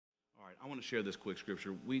I want to share this quick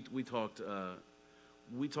scripture. We talked a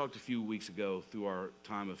few weeks ago through our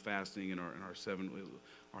time of fasting and our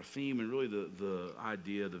theme, and really the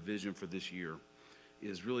idea, the vision for this year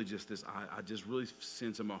is really just this. I just really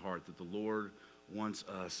sense in my heart that the Lord wants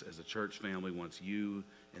us as a church family, wants you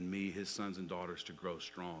and me, his sons and daughters, to grow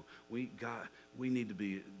strong. We need to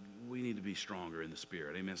be stronger in the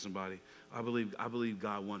spirit. Amen, somebody? I believe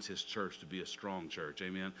God wants his church to be a strong church.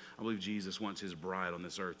 Amen. I believe Jesus wants his bride on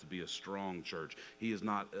this earth to be a strong church. He is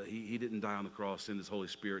not he didn't die on the cross, send his Holy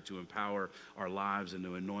Spirit to empower our lives and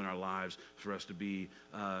to anoint our lives for us to be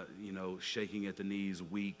shaking at the knees,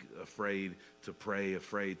 weak, afraid to pray,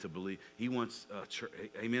 afraid to believe. He wants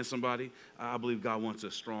amen, somebody? I believe God wants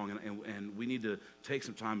us strong, and we need to take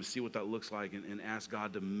some time to see what that looks like and ask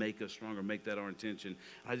God to make us stronger, make that our intention.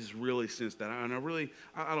 I just really sense that, and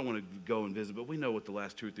I don't want to go and visit, but we know what the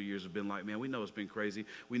last 2 or 3 years have been like, man. We know it's been crazy.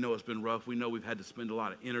 We know it's been rough. We know we've had to spend a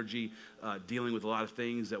lot of energy dealing with a lot of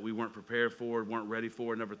things that we weren't prepared for, weren't ready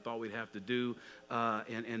for, never thought we'd have to do,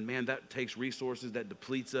 and man, that takes resources, that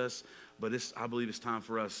depletes us, but I believe it's time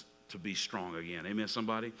for us to be strong again. Amen,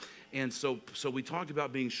 somebody? And so we talked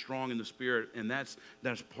about being strong in the spirit, and that's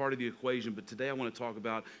part of the equation. But today I want to talk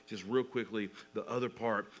about, just real quickly, the other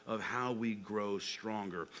part of how we grow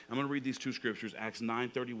stronger. I'm going to read these two scriptures, Acts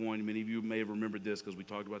 9:31. Many of you may have remembered this because we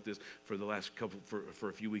talked about this for the last for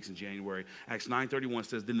a few weeks in January. Acts 9:31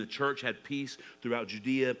 says, "Then the church had peace throughout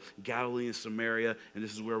Judea, Galilee, and Samaria," and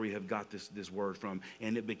this is where we have got this word from,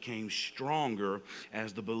 "and it became stronger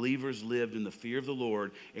as the believers lived in the fear of the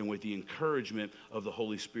Lord, and with the encouragement of the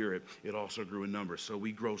Holy Spirit, it also grew in numbers." So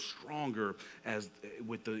we grow stronger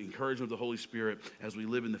with the encouragement of the Holy Spirit as we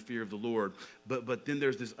live in the fear of the Lord. But then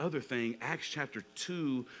there's this other thing, Acts chapter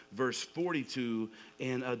 2, verse 42,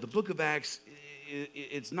 and the book of Acts,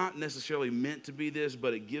 it's not necessarily meant to be this,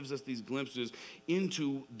 but it gives us these glimpses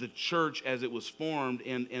into the church as it was formed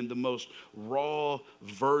and the most raw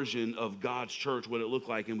version of God's church, what it looked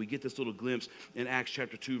like. And we get this little glimpse in Acts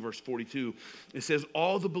chapter 2, verse 42. It says,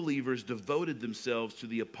 "All the believers devoted themselves to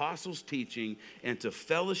the apostles' teaching and to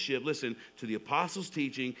fellowship." Listen, to the apostles'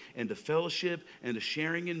 teaching and to fellowship and to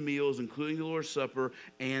sharing in meals, including the Lord's Supper,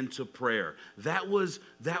 and to prayer. That was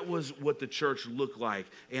what the church looked like.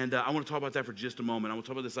 And I want to talk about that for just a moment. I want to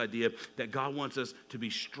talk about this idea that God wants us to be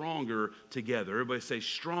stronger together. Everybody say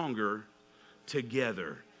stronger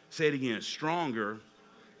together. Say it again, stronger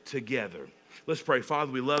together. Let's pray.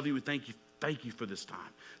 Father, we love you. We thank you. Thank you for this time.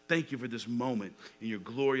 Thank you for this moment in your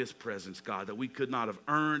glorious presence, God, that we could not have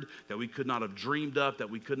earned, that we could not have dreamed up, that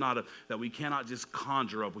we cannot just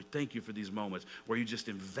conjure up. We thank you for these moments where you just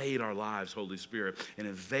invade our lives, Holy Spirit, and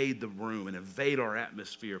invade the room and invade our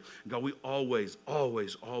atmosphere. God, we always,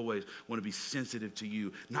 always, always want to be sensitive to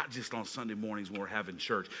you, not just on Sunday mornings when we're having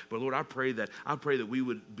church. But Lord, I pray that we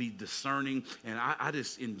would be discerning, and I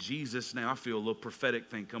just, in Jesus' name, I feel a little prophetic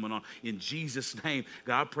thing coming on. In Jesus' name,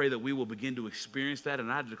 God, I pray that we will begin to experience that,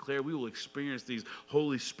 and I declare we will experience these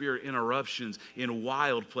Holy Spirit interruptions in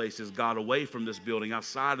wild places, God, away from this building,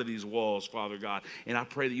 outside of these walls, Father God. And I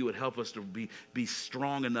pray that you would help us to be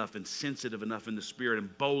strong enough and sensitive enough in the Spirit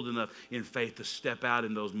and bold enough in faith to step out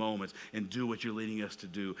in those moments and do what you're leading us to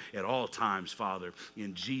do at all times, Father,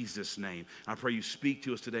 in Jesus' name. I pray you speak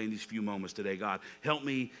to us today in these few moments today, God. Help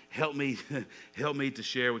me to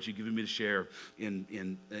share what you've given me to share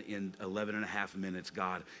in 11 and a half minutes,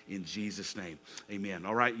 God, in Jesus' name. Amen.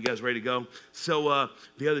 All right, you guys ready to go? So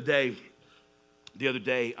the other day,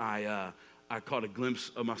 I caught a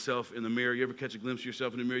glimpse of myself in the mirror. You ever catch a glimpse of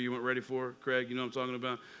yourself in the mirror you weren't ready for, Craig? You know what I'm talking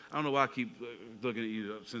about? I don't know why I keep looking at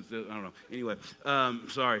you since I don't know. Anyway,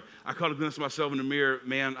 sorry. I caught a glimpse of myself in the mirror.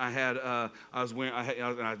 Man, I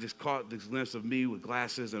just caught this glimpse of me with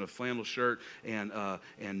glasses and a flannel shirt and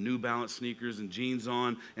New Balance sneakers and jeans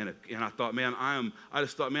on, and I thought, man, I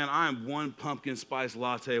am one pumpkin spice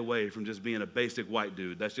latte away from just being a basic white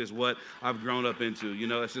dude. That's just what I've grown up into. You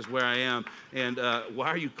know, that's just where I am. And why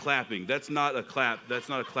are you clapping? That's not a clap. That's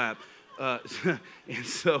not a clap. And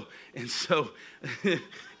so,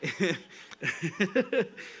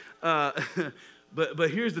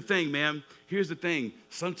 but here's the thing, man. Here's the thing.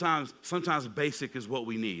 Sometimes basic is what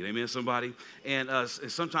we need. Amen, somebody? And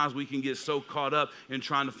sometimes we can get so caught up in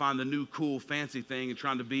trying to find the new, cool, fancy thing and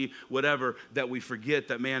trying to be whatever that we forget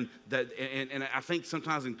that, man, and I think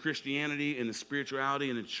sometimes in Christianity and in spirituality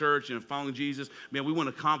and in church and in following Jesus, man, we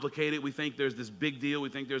want to complicate it. We think there's this big deal. We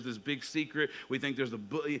think there's this big secret. We think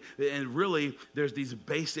and really there's these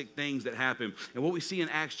basic things that happen. And what we see in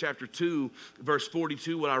Acts chapter 2, verse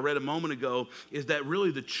 42, what I read a moment ago, is that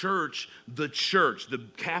really the church, the church, the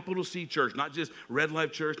capital C church, not just Red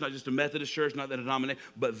Life Church, not just a Methodist church, not that denomination,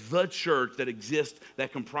 but the church that exists,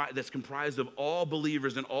 that's comprised of all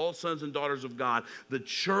believers and all sons and daughters of God. The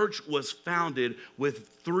church was founded with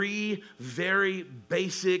three very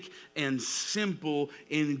basic and simple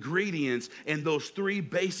ingredients, and those three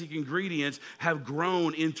basic ingredients have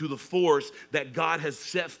grown into the force that God has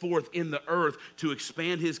set forth in the earth to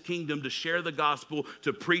expand his kingdom, to share the gospel,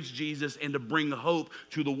 to preach Jesus, and to bring hope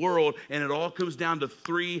to the world. And it all comes down to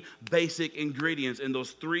three basic ingredients, and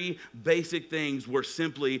those three basic things were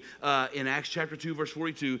simply, in Acts chapter 2, verse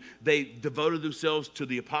 42, they devoted themselves to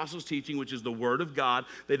the apostles' teaching, which is the word of God.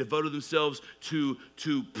 They devoted themselves to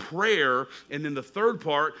prayer, and then the third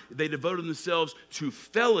part, they devoted themselves to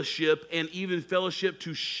fellowship, and even fellowship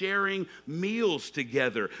to sharing meals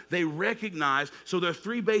together. They recognized, so their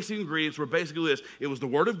three basic ingredients were basically this: it was the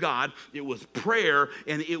word of God, it was prayer,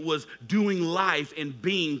 and it was doing life and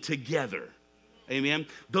being together. Amen.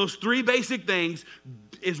 Those three basic things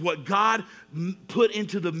is what God put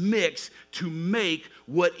into the mix to make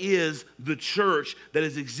what is the church that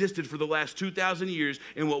has existed for the last 2,000 years,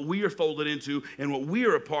 and what we are folded into and what we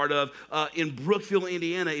are a part of in Brookfield,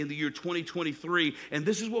 Indiana in the year 2023. And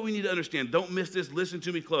this is what we need to understand. Don't miss this. Listen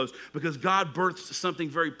to me close, because God births something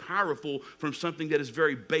very powerful from something that is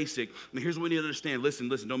very basic. And here's what we need to understand. Listen,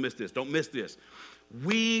 don't miss this. Don't miss this.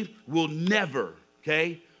 We will never,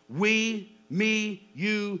 okay? We, me,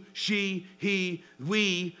 you, she, he,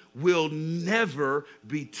 we will never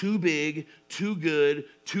be too big, too good,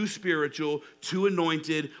 too spiritual, too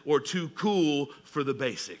anointed, or too cool for the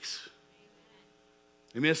basics.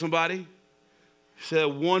 Amen, somebody? Say that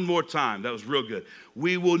one more time. That was real good.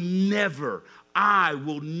 I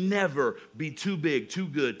will never be too big, too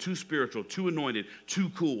good, too spiritual, too anointed, too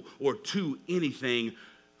cool, or too anything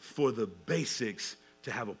for the basics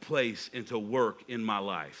to have a place and to work in my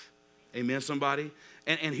life. Amen, somebody?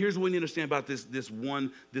 And here's what we need to understand about this,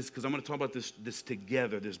 because I'm going to talk about this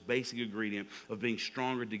together, this basic ingredient of being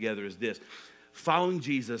stronger together is this. Following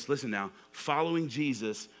Jesus, listen now, following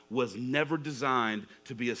Jesus was never designed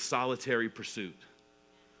to be a solitary pursuit.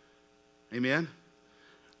 Amen?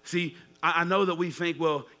 See, I know that we think,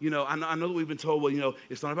 well, I know that we've been told, well,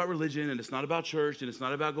 it's not about religion, and it's not about church, and it's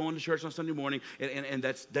not about going to church on Sunday morning, and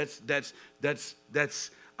that's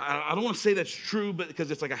I don't want to say that's true, but because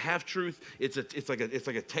it's like a half truth, it's like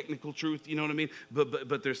a technical truth, you know what I mean?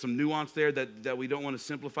 But there's some nuance there that we don't want to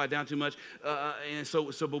simplify down too much,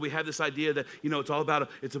 but we have this idea that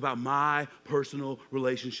it's about my personal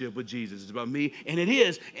relationship with Jesus. It's about me, and it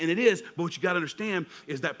is. But what you got to understand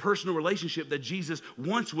is that personal relationship that Jesus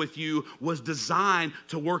wants with you was designed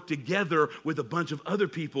to work together with a bunch of other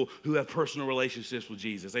people who have personal relationships with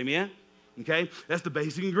Jesus. Amen. Okay? That's the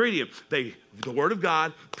basic ingredient. The Word of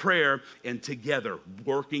God, prayer, and together,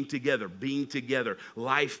 working together, being together,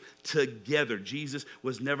 life together. Jesus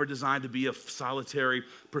was never designed to be a solitary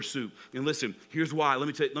pursuit. And listen, here's why. Let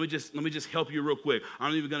me just help you real quick.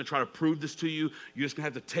 I'm not even going to try to prove this to you. You're just going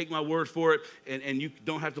to have to take my word for it, and you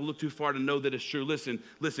don't have to look too far to know that it's true. Listen,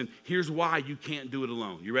 here's why you can't do it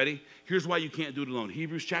alone. You ready? Here's why you can't do it alone.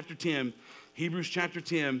 Hebrews chapter 10,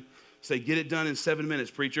 say, get it done in 7 minutes,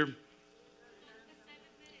 preacher.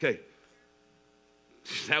 Okay,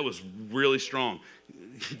 that was really strong.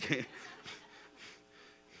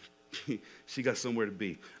 She got somewhere to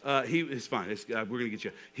be. It's fine. We're going to get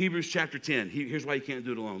you. Hebrews chapter 10. Here's why you can't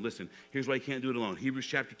do it alone. Listen, here's why you can't do it alone. Hebrews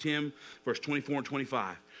chapter 10, verse 24 and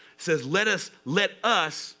 25. It says, let us,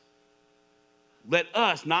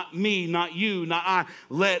 not me, not you, not I,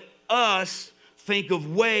 let us think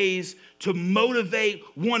of ways to motivate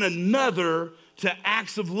one another to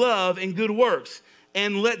acts of love and good works.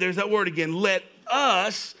 And there's that word again, let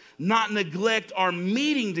us not neglect our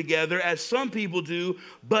meeting together as some people do,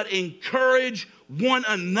 but encourage one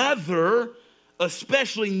another,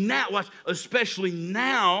 especially now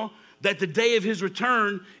that the day of his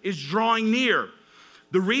return is drawing near.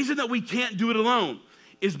 The reason that we can't do it alone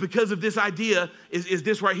is because of this idea, is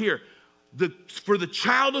this right here. For the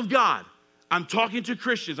child of God, I'm talking to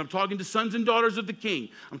Christians. I'm talking to sons and daughters of the King.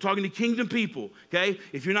 I'm talking to kingdom people, okay?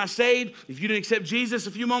 If you're not saved, if you didn't accept Jesus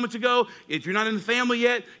a few moments ago, if you're not in the family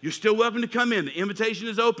yet, you're still welcome to come in. The invitation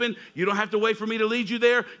is open. You don't have to wait for me to lead you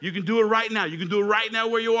there. You can do it right now. You can do it right now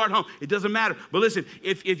where you are at home. It doesn't matter. But listen,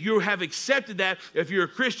 if you have accepted that, if you're a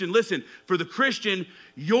Christian, listen, for the Christian,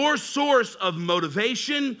 your source of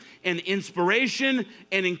motivation and inspiration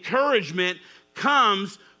and encouragement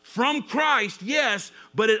comes from Christ, yes,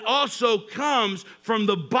 but it also comes from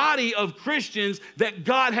the body of Christians that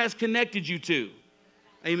God has connected you to.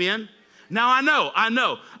 Amen? Now I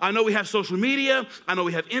know we have social media. I know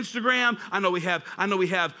we have Instagram. I know we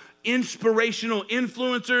have inspirational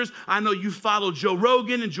influencers. I know you follow Joe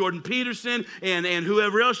Rogan and Jordan Peterson and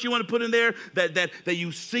whoever else you want to put in there that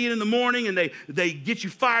you see it in the morning and they get you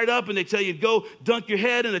fired up and they tell you go dunk your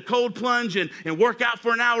head in a cold plunge and work out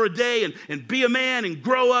for an hour a day and be a man and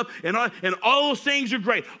grow up and all those things are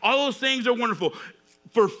great. All those things are wonderful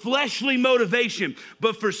for fleshly motivation,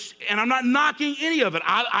 and I'm not knocking any of it.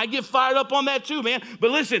 I get fired up on that too, man.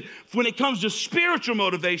 But listen, when it comes to spiritual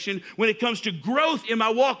motivation, when it comes to growth in my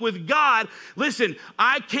walk with God, listen,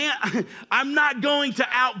 I'm not going to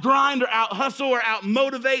out-grind or out-hustle or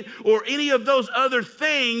out-motivate or any of those other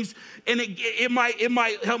things. And it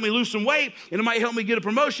might help me lose some weight, and it might help me get a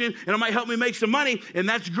promotion, and it might help me make some money, and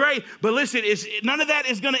that's great. But listen, none of that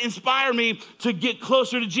is going to inspire me to get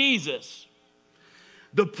closer to Jesus.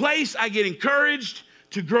 The place I get encouraged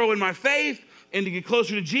to grow in my faith and to get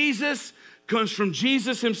closer to Jesus comes from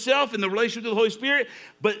Jesus himself and the relationship with the Holy Spirit.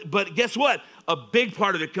 But guess what? A big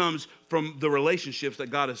part of it comes from the relationships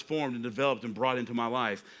that God has formed and developed and brought into my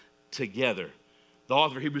life together. The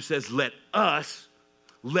author of Hebrews says, let us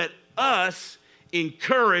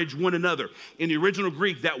encourage one another. In the original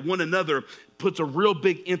Greek, that one another puts a real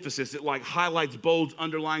big emphasis. It like highlights, bolds,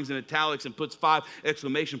 underlines, and italics, and puts 5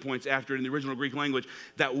 exclamation points after it in the original Greek language.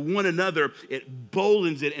 That one another, it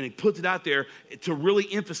boldens it and it puts it out there to really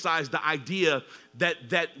emphasize the idea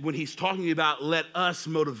that when he's talking about let us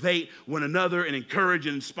motivate one another and encourage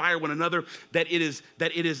and inspire one another, that it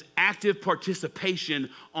is active participation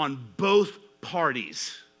on both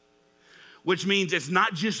parties. Which means it's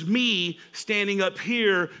not just me standing up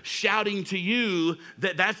here shouting to you.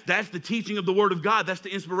 That's the teaching of the Word of God. That's the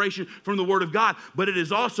inspiration from the Word of God. But it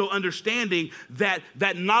is also understanding that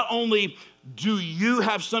not only do you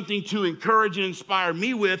have something to encourage and inspire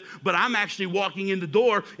me with, but I'm actually walking in the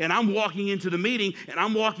door and I'm walking into the meeting and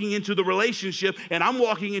I'm walking into the relationship and I'm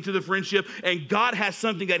walking into the friendship, and God has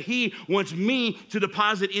something that he wants me to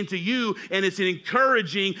deposit into you, and it's an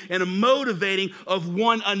encouraging and a motivating of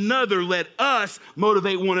one another. Let us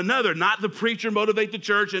motivate one another, not the preacher motivate the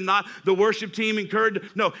church and not the worship team encourage.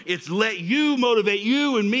 No, it's let you motivate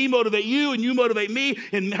you and me motivate you and you motivate me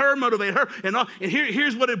and her motivate her. And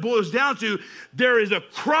here's what it boils down to. There is a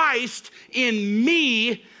Christ in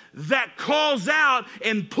me that calls out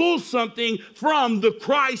and pulls something from the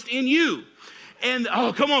Christ in you. And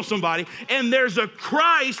oh, come on, somebody. And there's a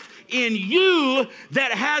Christ in you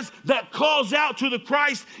that calls out to the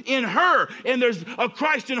Christ in her. And there's a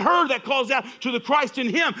Christ in her that calls out to the Christ in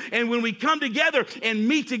him. And when we come together and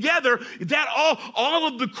meet together, that all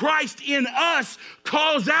of the Christ in us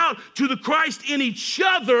calls out to the Christ in each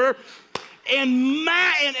other. And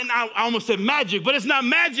I almost said magic, but it's not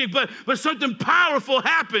magic, but something powerful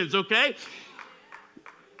happens, okay?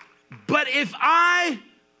 But if I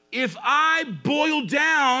boil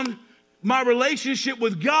down my relationship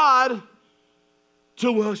with God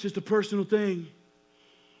to, well, it's just a personal thing,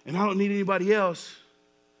 and I don't need anybody else,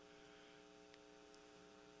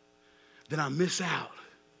 then I miss out.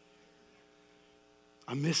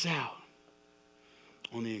 I miss out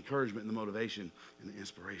on the encouragement and the motivation and the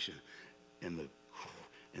inspiration and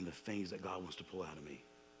the things that God wants to pull out of me.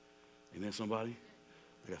 Amen, somebody?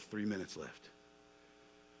 I got 3 minutes left.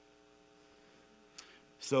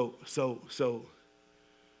 So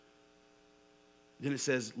then it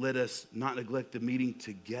says, let us not neglect the meeting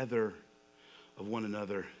together of one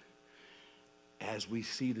another as we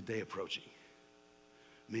see the day approaching,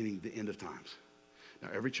 meaning the end of times. Now,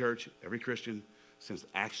 every church, every Christian, since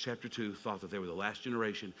Acts chapter 2, thought that they were the last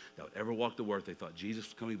generation that would ever walk the earth. They thought Jesus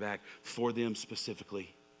was coming back for them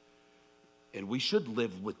specifically. And we should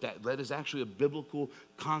live with that. That is actually a biblical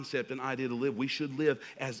concept and idea to live. We should live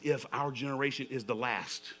as if our generation is the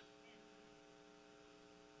last.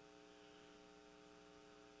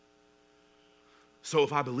 So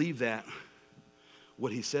if I believe that,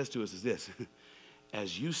 what he says to us is this.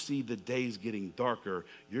 As you see the days getting darker,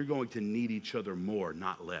 you're going to need each other more,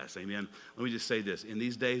 not less. Amen? Let me just say this. In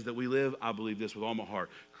these days that we live, I believe this with all my heart.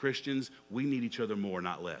 Christians, we need each other more,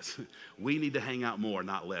 not less. We need to hang out more,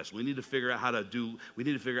 not less. We need to figure out how to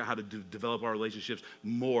develop our relationships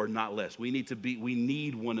more, not less. We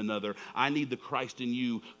need one another. I need the Christ in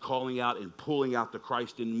you calling out and pulling out the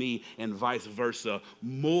Christ in me, and vice versa.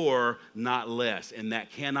 More, not less. And that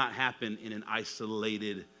cannot happen in an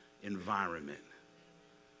isolated environment.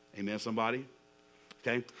 Amen, somebody?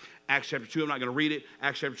 Okay? Acts chapter 2, I'm not going to read it.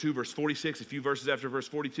 Acts chapter 2, verse 46, a few verses after verse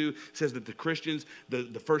 42, says that the Christians, the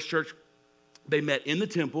first church, they met in the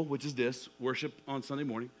temple, which is this, worship on Sunday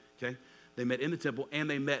morning, okay? They met in the temple, and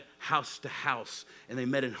they met house to house, and they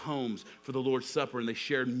met in homes for the Lord's Supper, and they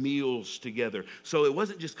shared meals together. So it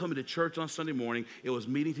wasn't just coming to church on Sunday morning. It was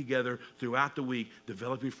meeting together throughout the week,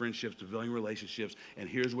 developing friendships, developing relationships, and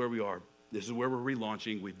here's where we are. This is where we're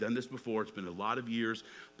relaunching. We've done this before. It's been a lot of years,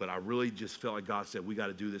 but I really just felt like God said, we got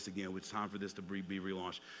to do this again. It's time for this to be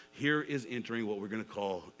relaunched. Here is entering what we're going to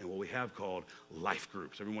call, and what we have called, life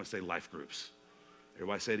groups. Everyone say life groups.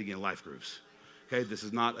 Everybody say it again, life groups. Okay, this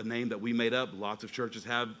is not a name that we made up. Lots of churches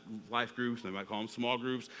have life groups. They might call them small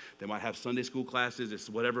groups. They might have Sunday school classes. It's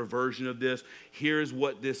whatever version of this. Here's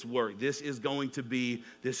what this works. This is going to be,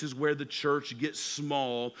 this is where the church gets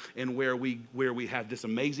small and where we have this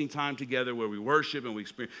amazing time together, where we worship and we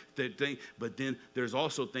experience the thing. But then there's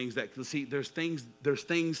also things that, see, there's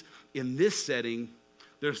things in this setting.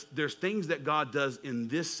 There's things that God does in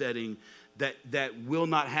this setting that will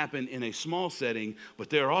not happen in a small setting, but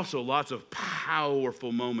there are also lots of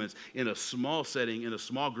powerful moments in a small setting, in a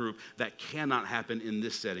small group, that cannot happen in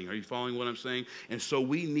this setting. Are you following what I'm saying? And so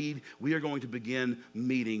we are going to begin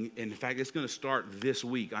meeting. In fact, it's going to start this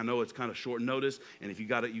week. I know it's kind of short notice, and if you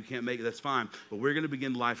can't make it, that's fine. But we're going to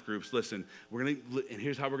begin life groups. Listen, and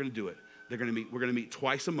here's how we're going to do it. We're going to meet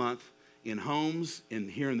twice a month. In homes,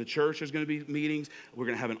 and here in the church, there's going to be meetings. We're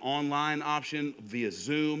going to have an online option via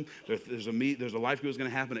Zoom. There's a life group that's going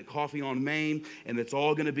to happen at Coffee on Main, and it's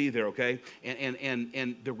all going to be there, okay? And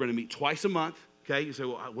they're going to meet twice a month. Okay, you say,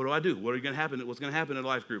 well, what do I do? What's going to happen at a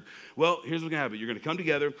life group? Well, here's what's going to happen. You're going to come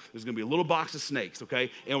together. There's going to be a little box of snakes, okay?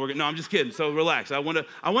 And no, I'm just kidding. So relax. I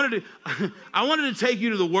wanted to take you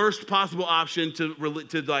to the worst possible option to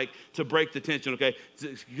break the tension, okay?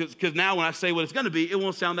 Because now when I say what it's going to be, it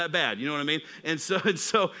won't sound that bad. You know what I mean? And so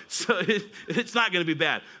it's not going to be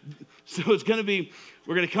bad. So we're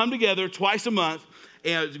going to come together twice a month.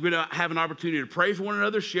 And we're going to have an opportunity to pray for one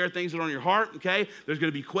another, share things that are on your heart, okay? There's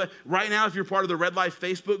going to be, right now, if you're part of the Red Life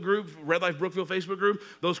Facebook group, Red Life Brookville Facebook group,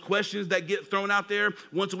 those questions that get thrown out there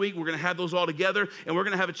once a week, we're going to have those all together, and we're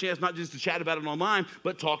going to have a chance not just to chat about it online,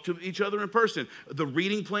 but talk to each other in person. The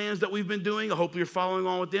reading plans that we've been doing, I hope you're following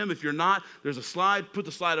on with them. If you're not, there's a slide. Put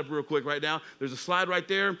the slide up real quick right now. There's a slide right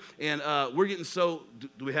there, and we're getting can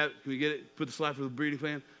we get it? Put the slide for the reading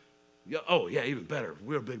plan? Yeah, oh, yeah, even better.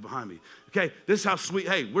 We're big behind me. Okay, this is how sweet.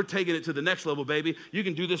 Hey, we're taking it to the next level, baby. You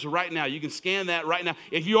can do this right now. You can scan that right now.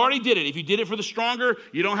 If you already did it, if you did it for the stronger,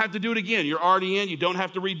 you don't have to do it again. You're already in. You don't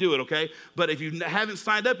have to redo it, okay? But if you haven't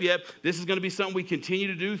signed up yet, this is going to be something we continue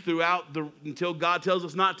to do until God tells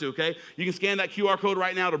us not to, okay? You can scan that QR code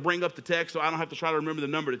right now to bring up the text, so I don't have to try to remember the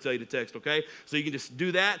number to tell you to text, okay? So you can just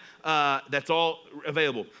do that. That's all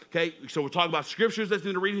available, okay? So we're talking about scriptures that's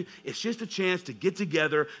in the reading. It's just a chance to get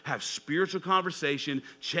together, have spiritual conversation,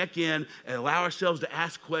 check in, and allow ourselves to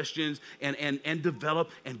ask questions and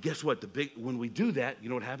develop. And guess what? When we do that, you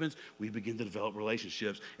know what happens? We begin to develop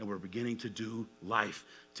relationships, and we're beginning to do life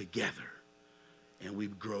together. And we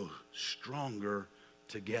grow stronger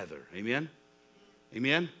together. Amen?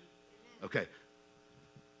 Amen? Okay.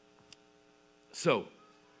 So,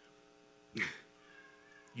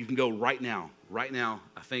 you can go right now. Right now,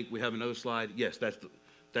 I think we have another slide. Yes, that's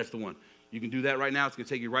the one. You can do that right now. It's going to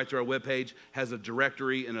take you right to our webpage. Has a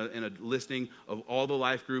directory and a listing of all the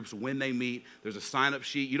life groups, when they meet. There's a sign-up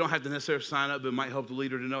sheet. You don't have to necessarily sign up, but it might help the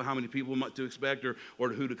leader to know how many people to expect or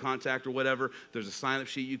who to contact or whatever. There's a sign-up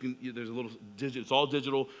sheet. There's a little digit. It's all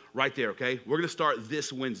digital right there, okay? We're going to start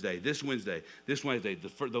this Wednesday.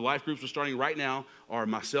 The life groups are starting right now.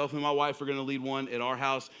 Myself and my wife are going to lead one at our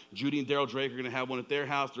house. Judy and Daryl Drake are going to have one at their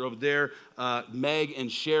house. They're over there. Meg and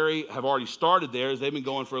Sherry have already started theirs. They've been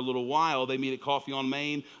going for a little while. They meet at Coffee on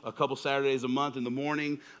Main a couple Saturdays a month in the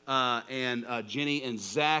morning. And Jenny and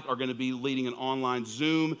Zach are going to be leading an online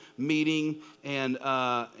Zoom meeting. Okay,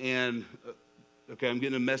 I'm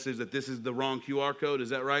getting a message that this is the wrong QR code.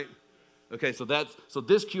 Is that right? Okay, so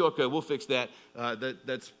this QR code, we'll fix that.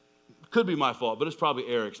 That's could be my fault, but it's probably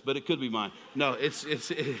Eric's, but it could be mine. No,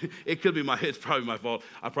 it could be it's probably my fault.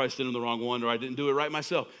 I probably sent him the wrong one, or I didn't do it right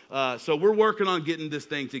myself. So we're working on getting this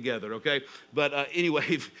thing together, okay? But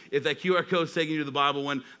anyway, if that QR code's taking you to the Bible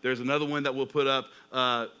one, there's another one that we'll put up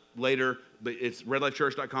later, but it's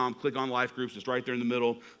redlifechurch.com. Click on life groups. It's right there in the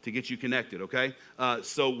middle to get you connected, okay?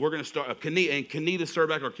 So we're going to start. Kanita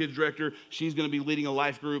Serback, our kids director, she's going to be leading a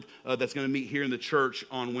life group that's going to meet here in the church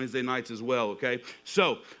on Wednesday nights as well, okay?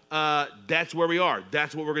 So that's where we are.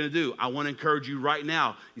 That's what we're going to do. I want to encourage you right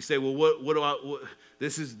now. You say, well,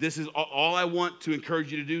 this is all I want to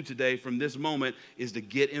encourage you to do today from this moment is to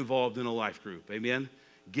get involved in a life group, amen?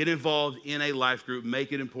 Get involved in a life group.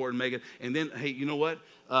 Make it important. Make it. And then, hey, you know what?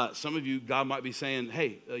 Some of you, God might be saying,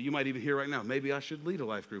 hey, you might even hear right now, maybe I should lead a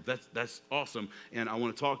life group. That's awesome. And I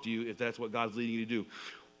want to talk to you if that's what God's leading you to do.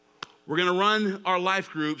 We're going to run our life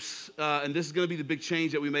groups, and this is going to be the big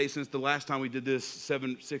change that we made since the last time we did this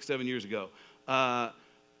 7 years ago.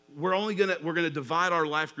 We're going to divide our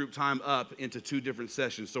life group time up into 2 different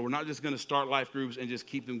sessions. So we're not just going to start life groups and just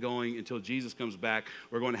keep them going until Jesus comes back.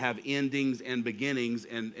 We're going to have endings and beginnings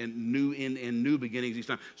and new beginnings each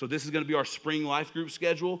time. So this is going to be our spring life group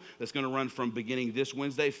schedule that's going to run from beginning this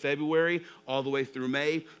Wednesday, February, all the way through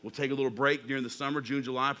May. We'll take a little break during the summer, June,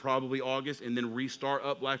 July, probably August, and then restart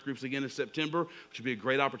up life groups again in September, which would be a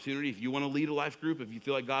great opportunity. If you want to lead a life group, if you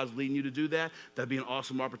feel like God's leading you to do that, that'd be an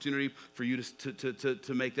awesome opportunity for you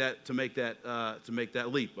to make that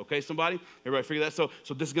leap. Okay, somebody? Everybody figure that? So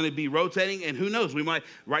this is going to be rotating, and who knows? We might,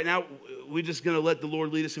 right now, we're just going to let the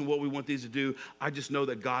Lord lead us in what we want these to do. I just know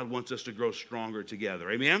that God wants us to grow stronger together.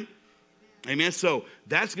 Amen? Amen. So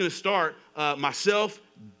that's going to start myself,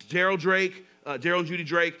 Daryl and Judy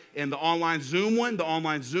Drake, and the online Zoom one. The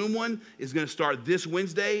online Zoom one is going to start this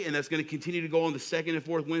Wednesday, and that's going to continue to go on the 2nd and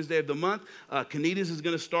 4th Wednesday of the month. Kanita's is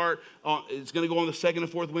going to start. It's going to go on the 2nd and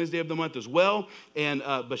 4th Wednesday of the month as well, and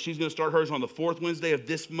but she's going to start hers on the 4th Wednesday of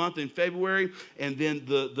this month in February, and then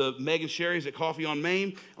the Megan Sherry's at Coffee on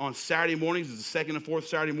Main on Saturday mornings is the 2nd and 4th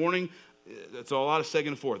Saturday morning. That's a lot of 2nd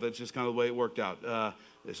and 4th. That's just kind of the way it worked out.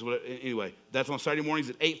 Anyway, that's on Saturday mornings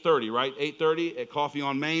at 8:30, right? 8:30 at Coffee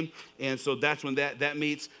on Main. And so that's when that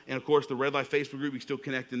meets. And, of course, the Red Life Facebook group, you can still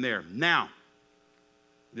connect in there. Now,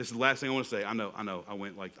 this is the last thing I want to say. I know. I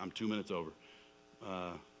went I'm 2 minutes over.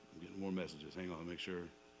 I'm getting more messages. Hang on. I'll make sure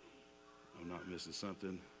I'm not missing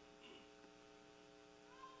something.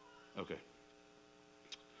 Okay.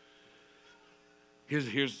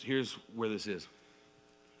 Here's where this is.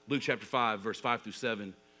 Luke chapter 5, verse 5 through 7.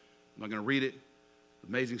 I'm not going to read it.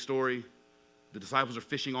 Amazing story. The disciples are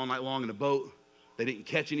fishing all night long in a boat. They didn't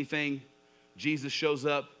catch anything. Jesus shows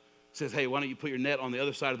up, says, hey, why don't you put your net on the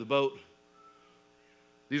other side of the boat?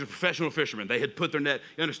 These are professional fishermen. They had put their net.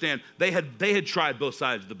 You understand, they had tried both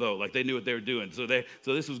sides of the boat. Like they knew what they were doing. So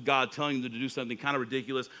this was God telling them to do something kind of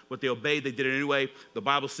ridiculous. But they obeyed. They did it anyway. The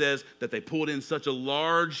Bible says that they pulled in such a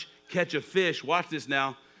large catch of fish. Watch this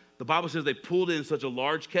now. The Bible says they pulled in such a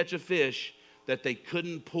large catch of fish that they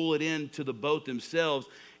couldn't pull it into the boat themselves,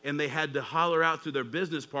 and they had to holler out to their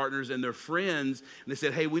business partners and their friends, and they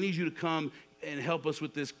said, hey, we need you to come and help us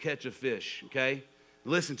with this catch of fish, okay?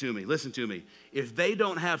 Listen to me. If they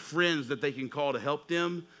don't have friends that they can call to help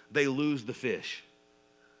them, they lose the fish.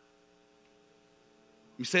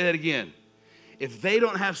 Let me say that again. If they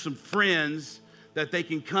don't have some friends that they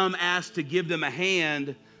can come ask to give them a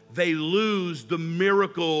hand, they lose the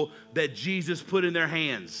miracle that Jesus put in their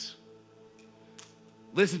hands.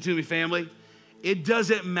 Listen to me, family. It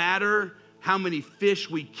doesn't matter how many fish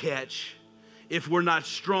we catch if we're not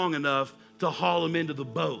strong enough to haul them into the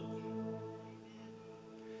boat.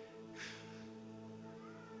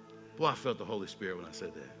 Boy, I felt the Holy Spirit when I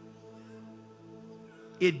said that.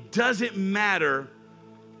 It doesn't matter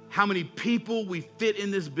how many people we fit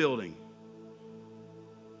in this building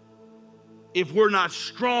if we're not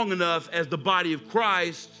strong enough as the body of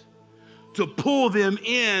Christ to pull them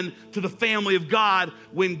in to the family of God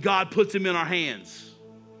when God puts them in our hands.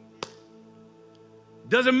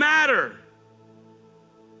 Doesn't matter.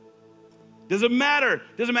 Doesn't matter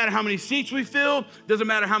how many seats we fill. Doesn't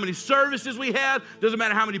matter how many services we have. Doesn't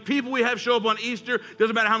matter how many people we have show up on Easter.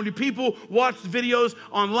 Doesn't matter how many people watch the videos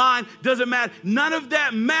online. Doesn't matter. None of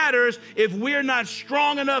that matters if we're not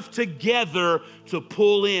strong enough together to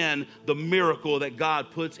pull in the miracle that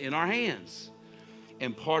God puts in our hands.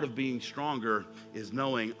 And part of being stronger is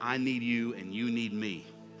knowing I need you and you need me.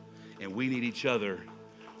 And we need each other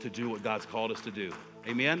to do what God's called us to do.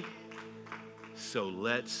 Amen? So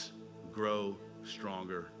let's grow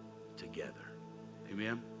stronger together.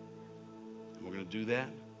 Amen? And we're going to do that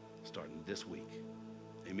starting this week.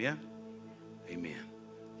 Amen? Amen.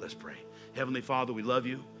 Let's pray. Heavenly Father, we love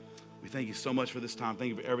you. We thank you so much for this time. Thank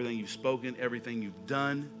you for everything you've spoken, everything you've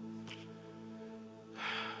done.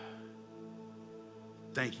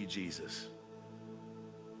 Thank you, Jesus,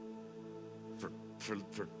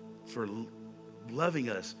 for loving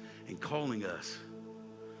us and calling us.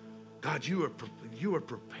 God, you are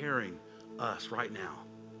preparing us right now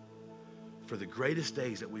for the greatest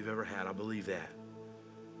days that we've ever had. I believe that.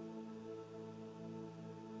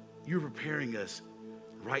 You're preparing us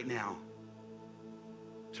right now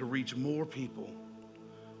to reach more people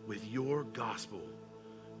with your gospel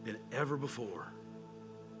than ever before.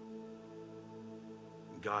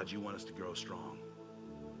 God, you want us to grow strong.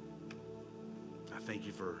 I thank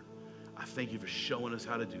you for showing us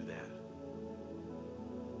how to do that.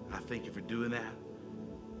 I thank you for doing that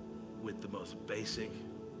with the most basic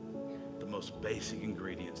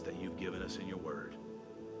ingredients that you've given us in your word.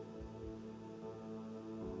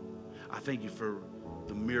 I thank you for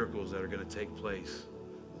the miracles that are going to take place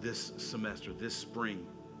this semester, this spring.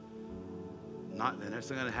 And that's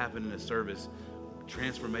not going to happen in a service.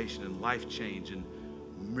 Transformation and life change and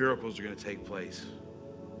miracles are going to take place.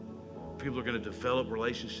 People are going to develop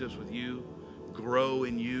relationships with you, grow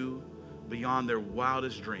in you beyond their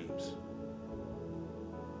wildest dreams.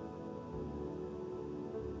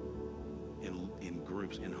 In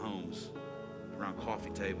groups, in homes, around coffee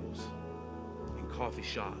tables, in coffee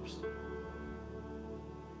shops.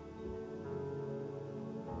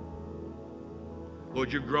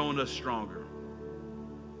 Lord, you're growing us stronger.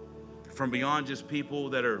 From beyond just people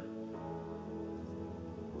that are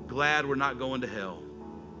glad we're not going to hell.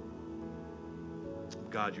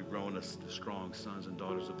 God, you're growing us to strong sons and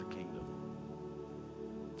daughters of the kingdom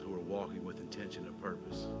who are walking with intention and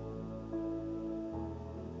purpose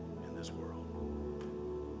in this world.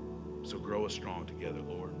 So grow us strong together,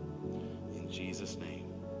 Lord. In Jesus'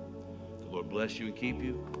 name. The Lord bless you and keep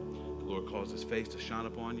you. The Lord cause his face to shine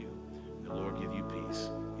upon you. And the Lord give you peace.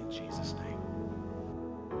 In Jesus' name.